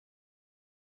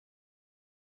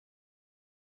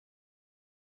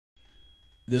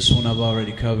This one I've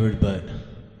already covered, but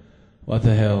what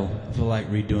the hell, I feel like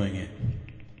redoing it.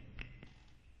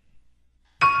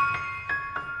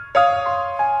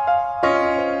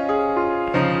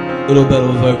 Little better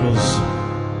vocals.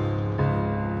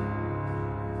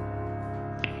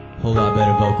 Whole lot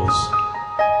better vocals.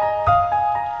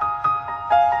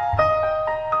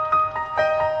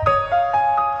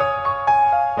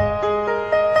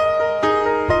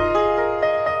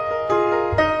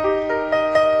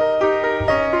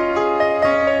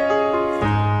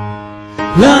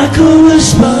 Like a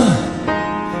whisper,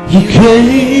 you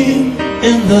came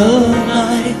in the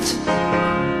night.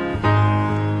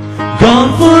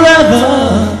 Gone forever,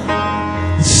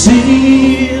 it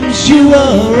seems you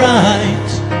were right.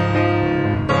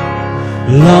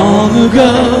 Long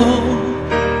ago,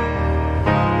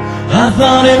 I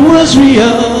thought it was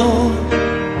real.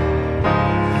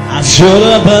 I should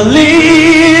have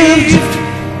believed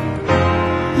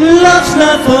love's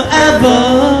not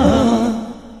forever.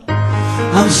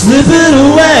 I'm slipping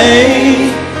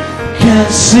away, can't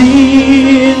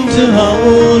seem to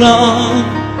hold on.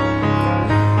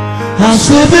 I'm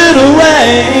slipping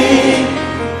away,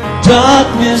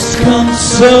 darkness comes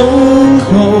so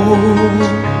cold.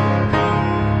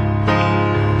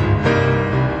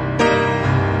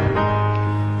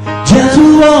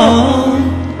 Gentle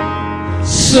one,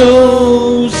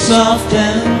 so soft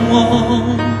and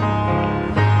warm.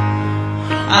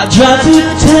 I tried to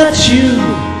touch you,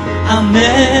 I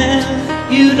meant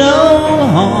you no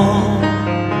harm.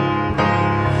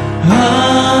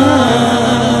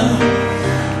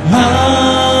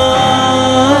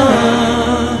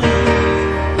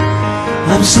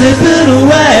 I'm slipping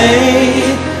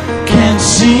away, can't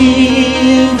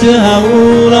seem to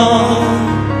hold on.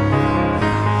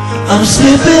 I'm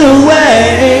slipping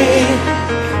away,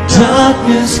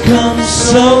 darkness comes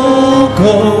so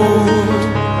cold.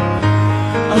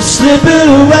 I'm slipping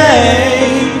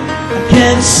away,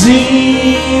 can't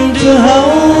seem to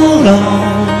hold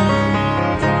on.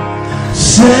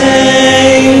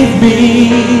 Save me,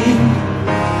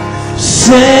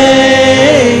 save